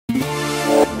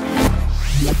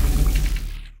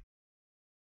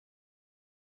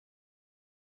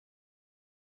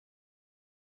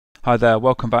Hi there,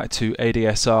 welcome back to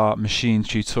ADSR Machine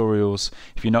Tutorials.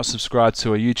 If you're not subscribed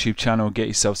to our YouTube channel, get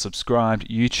yourself subscribed,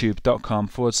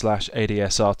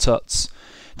 youtube.com/ADSR Tuts.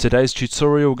 Today's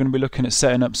tutorial, we're going to be looking at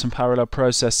setting up some parallel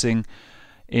processing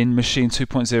in Maschine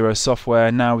 2.0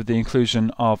 software. Now with the inclusion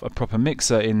of a proper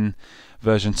mixer in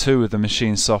version 2 of the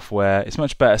Mashine software, it's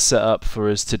much better set up for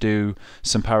us to do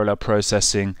some parallel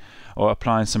processing or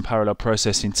applying some parallel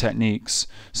processing techniques.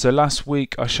 So last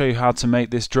week I showed you how to make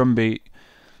this drum beat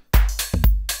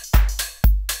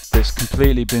that's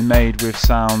completely been made with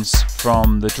sounds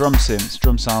from the drum sounds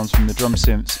from the drum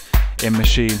synths in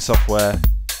Mashine software.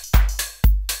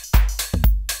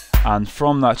 And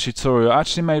from that tutorial I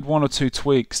actually made one or two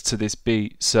tweaks to this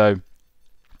beat. So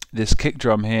this kick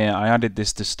drum here, I added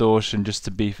this distortion just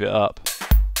to beef it up.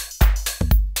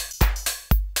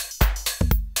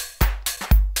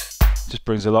 Just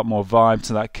brings a lot more vibe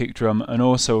to that kick drum, and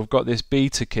also we've got this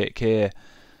beta kick here,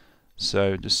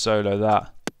 so just solo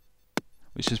that,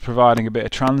 which is providing a bit of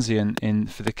transient in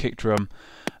for the kick drum,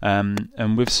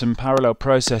 and with some parallel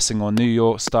processing or New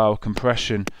York style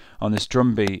compression on this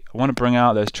drum beat, I want to bring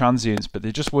out those transients, but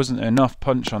there just wasn't enough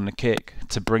punch on the kick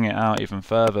to bring it out even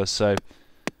further, so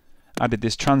added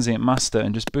this transient master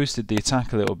and just boosted the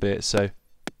attack a little bit. So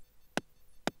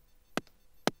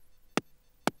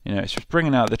you know, it's just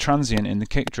bringing out the transient in the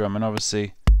kick drum, and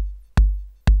obviously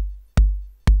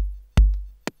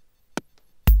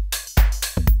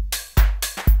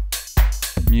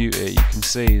mute it, you can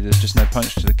see there's just no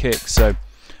punch to the kick. So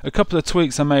a couple of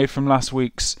tweaks I made from last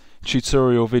week's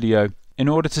tutorial video. In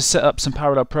order to set up some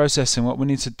parallel processing, what we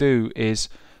need to do is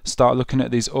start looking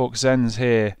at these aux ends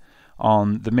here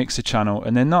on the mixer channel,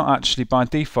 and they're not actually, by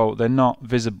default they're not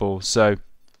visible. So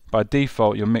by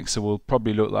default your mixer will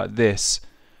probably look like this,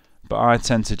 but I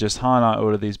tend to just highlight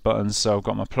all of these buttons. So I've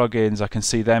got my plugins, I can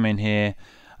see them in here,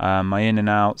 my in and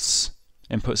outs,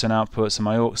 inputs and outputs, and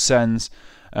my aux sends.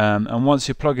 And once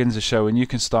your plugins are showing, you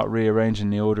can start rearranging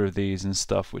the order of these and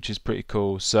stuff, which is pretty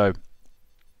cool. So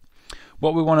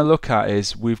what we want to look at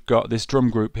is, we've got this drum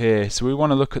group here, so we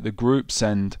want to look at the group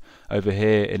send over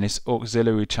here in this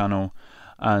auxiliary channel.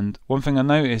 And one thing I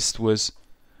noticed was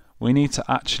we need to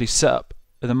actually set up,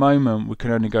 at the moment we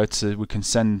can only we can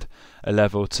send a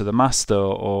level to the master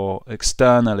or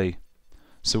externally,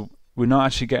 so we're not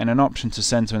actually getting an option to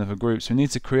send to another group, so we need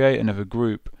to create another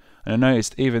group. And I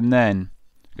noticed even then,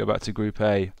 go back to group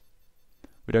A,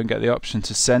 we don't get the option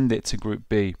to send it to group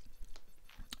B.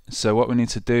 So what we need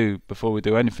to do before we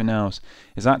do anything else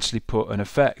is actually put an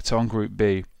effect on group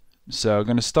B. So I'm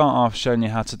going to start off showing you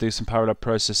how to do some parallel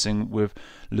processing with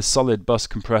the solid bus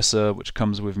compressor, which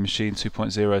comes with Machine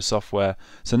 2.0 software.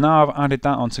 So now I've added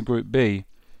that onto group B,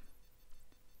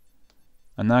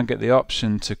 and now get the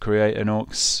option to create an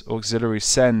auxiliary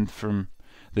send from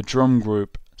the drum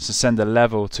group to send a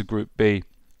level to group B.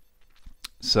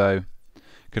 So you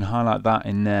can highlight that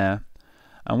in there,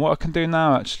 and what I can do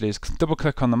now actually is double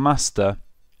click on the master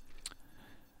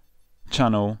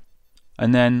channel,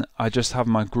 and then I just have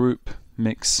my group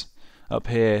mix up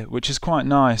here, which is quite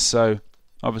nice. So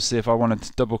obviously if I wanted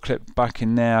to double click back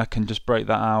in there, I can just break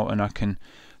that out and I can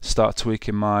start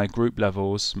tweaking my group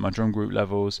levels, my drum group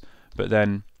levels. But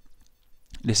then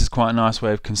this is quite a nice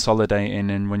way of consolidating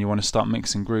and when you want to start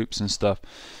mixing groups and stuff.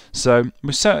 So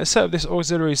we set up this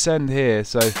auxiliary send here,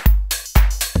 so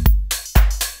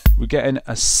we're getting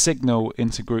a signal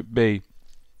into group B.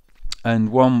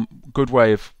 And one good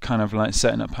way of kind of like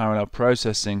setting up parallel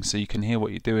processing so you can hear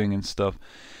what you're doing and stuff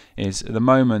is, at the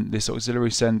moment this auxiliary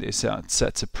send is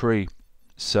set to pre,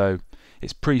 so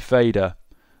it's pre-fader,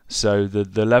 so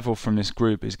the level from this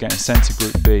group is getting sent to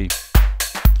group B.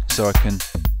 So I can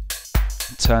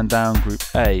turn down group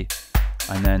A,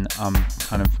 and then I'm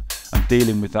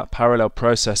dealing with that parallel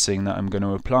processing that I'm going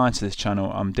to apply to this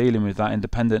channel. I'm dealing with that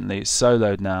independently. It's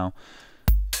soloed now.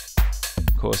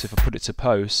 Of course, if I put it to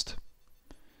post,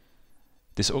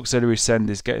 this auxiliary send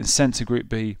is getting sent to group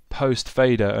B post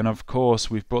fader, and of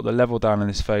course we've brought the level down on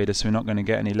this fader, so we're not going to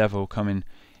get any level coming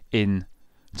in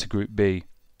to group B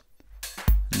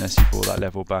unless you brought that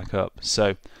level back up.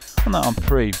 So on that on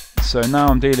pre, so now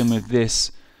I'm dealing with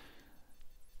this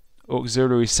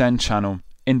auxiliary send channel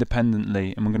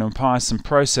independently, and we're going to apply some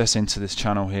processing to this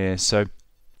channel here. So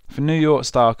for New York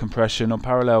style compression or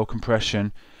parallel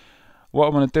compression, what I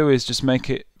want to do is just make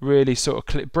it really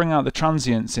sort of bring out the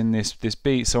transients in this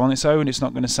beat. So on its own it's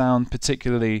not going to sound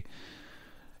particularly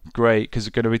great because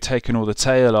it's going to be taking all the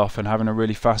tail off and having a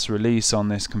really fast release on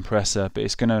this compressor, but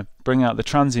it's going to bring out the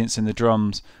transients in the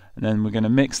drums, and then we're going to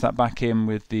mix that back in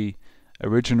with the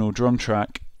original drum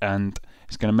track, and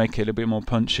it's going to make it a little bit more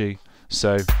punchy.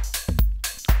 So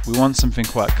we want something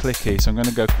quite clicky, so I'm going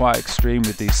to go quite extreme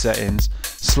with these settings.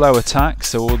 Slow attack,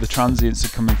 so all the transients are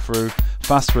coming through.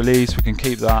 Fast release, we can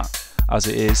keep that as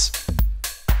it is.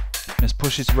 Let's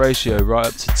push its ratio right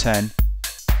up to 10.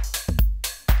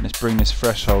 And let's bring this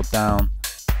threshold down.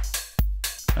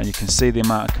 And you can see the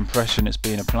amount of compression that's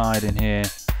being applied in here.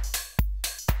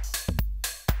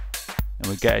 And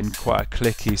we're getting quite a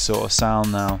clicky sort of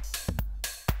sound now.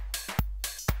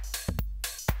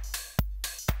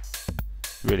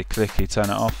 Really clicky, turn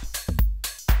it off.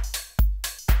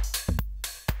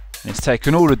 And it's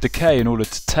taken all the decay in order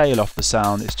to tail off the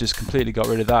sound. It's just completely got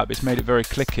rid of that, but it's made it very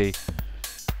clicky.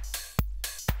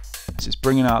 So it's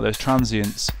bringing out those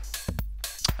transients.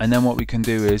 And then what we can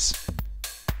do is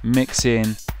mix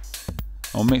in,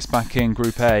 or mix back in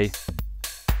group A.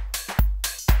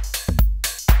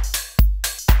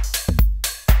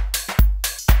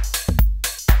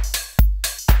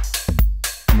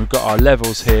 We've got our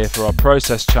levels here for our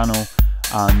process channel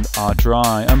and our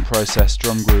dry unprocessed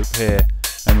drum group here,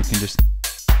 and we can just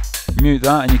mute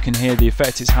that and you can hear the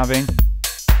effect it's having.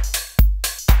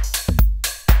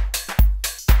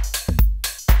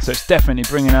 So it's definitely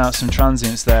bringing out some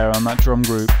transients there on that drum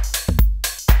group.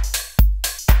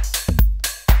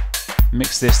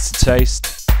 Mix this to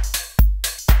taste,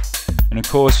 and of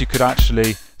course you could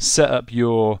actually set up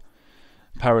your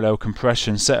parallel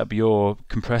compression, set up your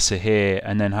compressor here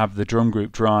and then have the drum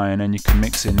group dry, and then you can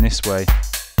mix in this way.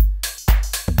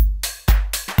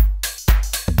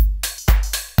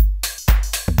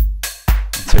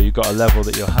 Until you've got a level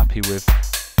that you're happy with.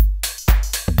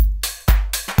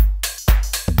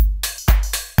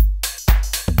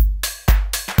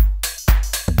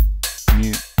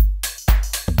 Mute.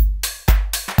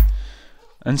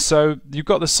 And so you've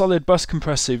got the solid bus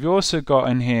compressor. You've also got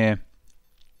in here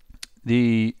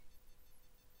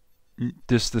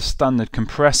just the standard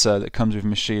compressor that comes with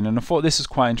Machine, and I thought this is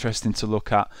quite interesting to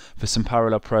look at for some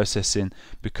parallel processing,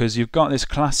 because you've got this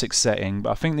classic setting,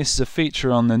 but I think this is a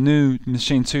feature on the new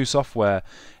Maschine 2 software,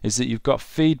 is that you've got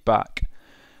feedback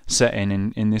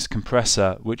setting in this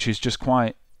compressor, which is just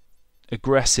quite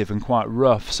aggressive and quite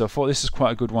rough. So I thought this is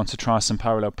quite a good one to try some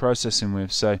parallel processing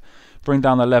with. So bring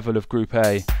down the level of group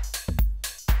A.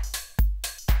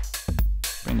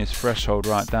 Bring this threshold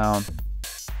right down.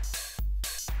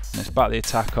 Let's back the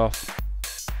attack off.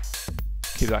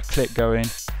 Keep that click going.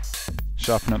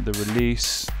 Sharpen up the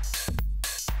release.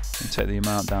 And take the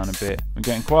amount down a bit. We're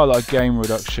getting quite a lot of gain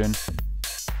reduction.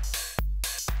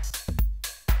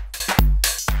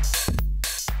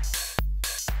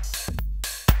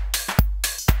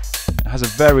 It has a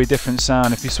very different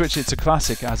sound. If you switch it to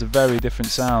classic, it has a very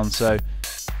different sound. So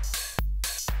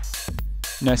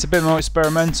it's a bit more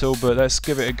experimental, but let's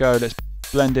give it a go. Let's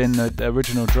blend in the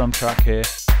original drum track here.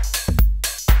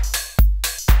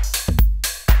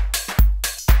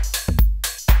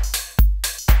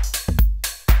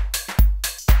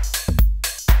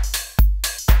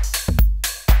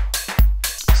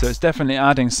 So it's definitely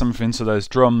adding something to those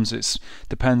drums. It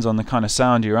depends on the kind of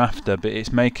sound you're after, but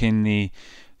it's making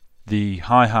the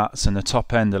hi-hats and the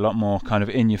top end a lot more kind of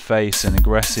in your face and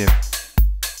aggressive,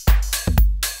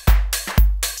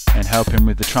 and helping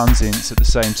with the transients at the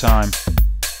same time.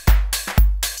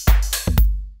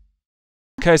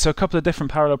 Okay, so a couple of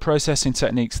different parallel processing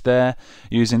techniques there,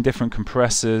 using different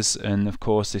compressors and of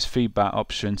course this feedback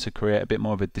option to create a bit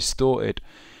more of a distorted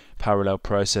parallel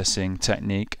processing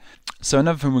technique. So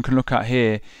another thing we can look at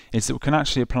here is that we can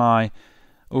actually apply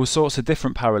all sorts of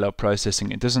different parallel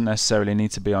processing. It doesn't necessarily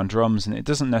need to be on drums, and it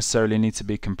doesn't necessarily need to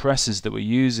be compressors that we're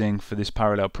using for this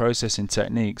parallel processing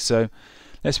technique. So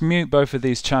let's mute both of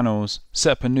these channels,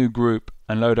 set up a new group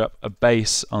and load up a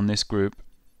bass on this group,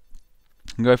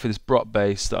 and go for this Brot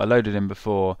bass that I loaded in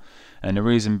before, and the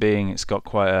reason being it's got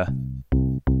quite a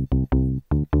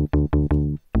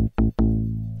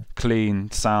clean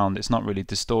sound. It's not really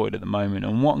distorted at the moment,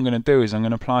 and what I'm going to do is I'm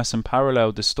going to apply some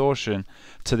parallel distortion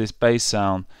to this bass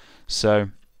sound. So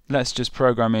let's just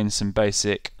program in some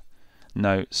basic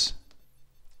notes.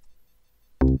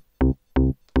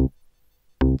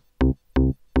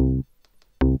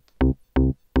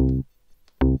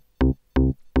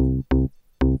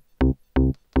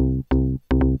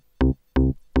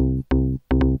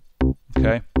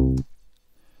 Okay,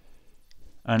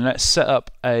 and let's set up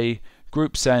a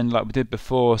group send like we did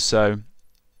before. So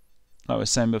like I was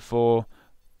saying before,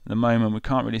 at the moment we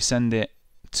can't really send it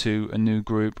to a new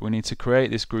group. We need to create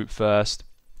this group first,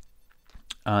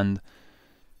 and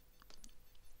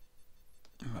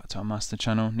back to our master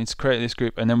channel, need to create this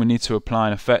group, and then we need to apply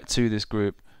an effect to this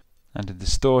group, add a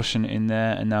distortion in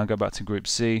there, and now go back to group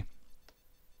C,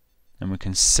 and we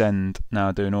can send,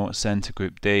 now do an auto send to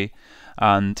group D,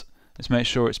 and let's make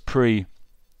sure it's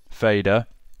pre-fader,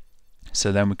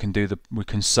 so then we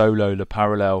can solo the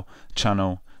parallel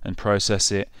channel and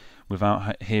process it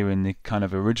without hearing the kind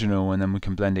of original, and then we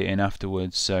can blend it in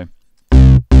afterwards. So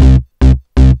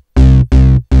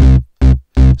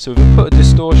we've put a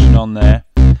distortion on there,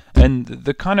 and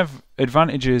the kind of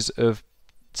advantages of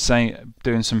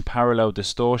doing some parallel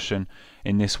distortion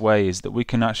in this way is that we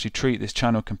can actually treat this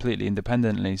channel completely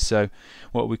independently. So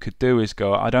what we could do is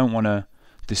go, I don't want to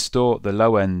distort the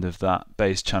low end of that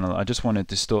bass channel, I just want to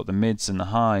distort the mids and the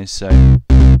highs. So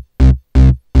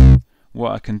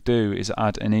what I can do is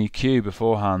add an EQ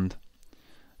beforehand,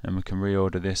 and we can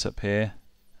reorder this up here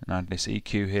and add this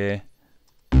EQ here.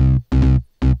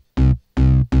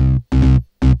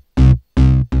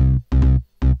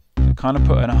 Kind of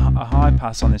put a high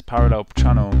pass on this parallel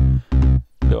channel,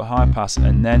 little high pass,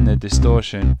 and then the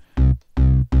distortion.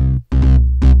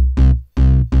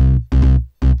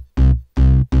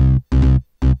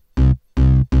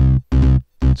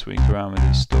 Tweak around with the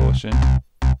distortion.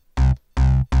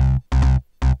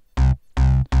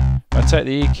 If I take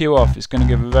the EQ off, it's going to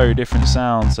give a very different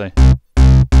sound. So,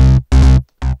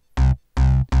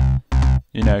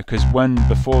 you know, because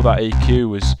before that EQ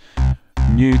was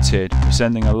muted, we're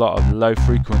sending a lot of low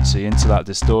frequency into that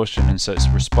distortion, and so it's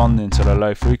responding to the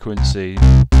low frequency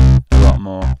a lot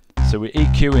more. So we're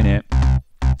EQing it,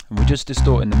 and we're just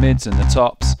distorting the mids and the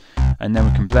tops, and then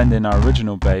we can blend in our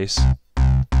original bass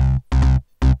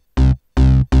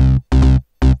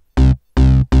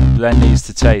and blend these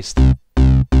to taste.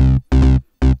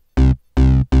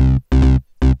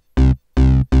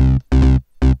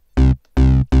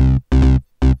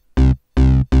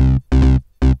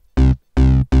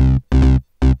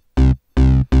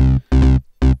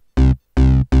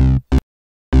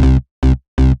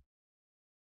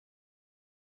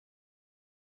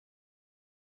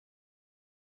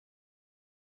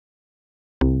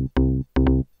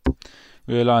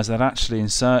 Realised I'd actually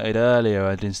inserted earlier,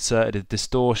 I'd inserted a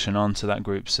distortion onto that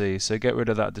group C, so get rid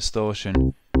of that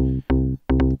distortion.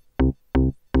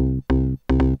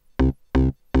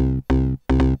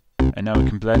 And now we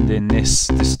can blend in this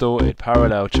distorted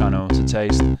parallel channel to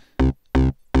taste.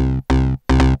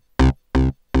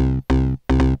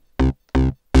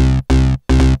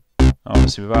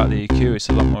 Obviously without the EQ it's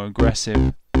a lot more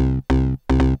aggressive.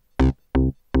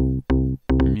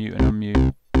 Mute and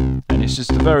unmute. And it's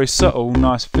just a very subtle,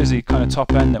 nice fizzy kind of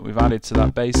top end that we've added to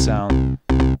that bass sound.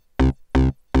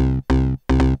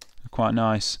 Quite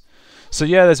nice. So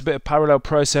yeah, there's a bit of parallel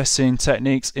processing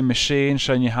techniques in Machine,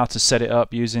 showing you how to set it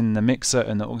up using the mixer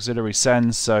and the auxiliary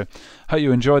sends. So hope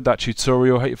you enjoyed that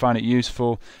tutorial, hope you find it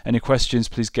useful. Any questions,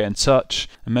 please get in touch.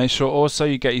 And make sure also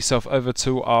you get yourself over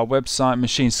to our website,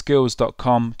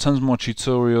 machineskills.com. Tons more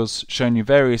tutorials showing you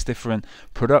various different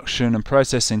production and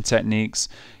processing techniques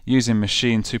using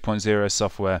Maschine 2.0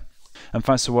 software. And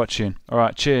thanks for watching.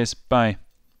 Alright, cheers, bye.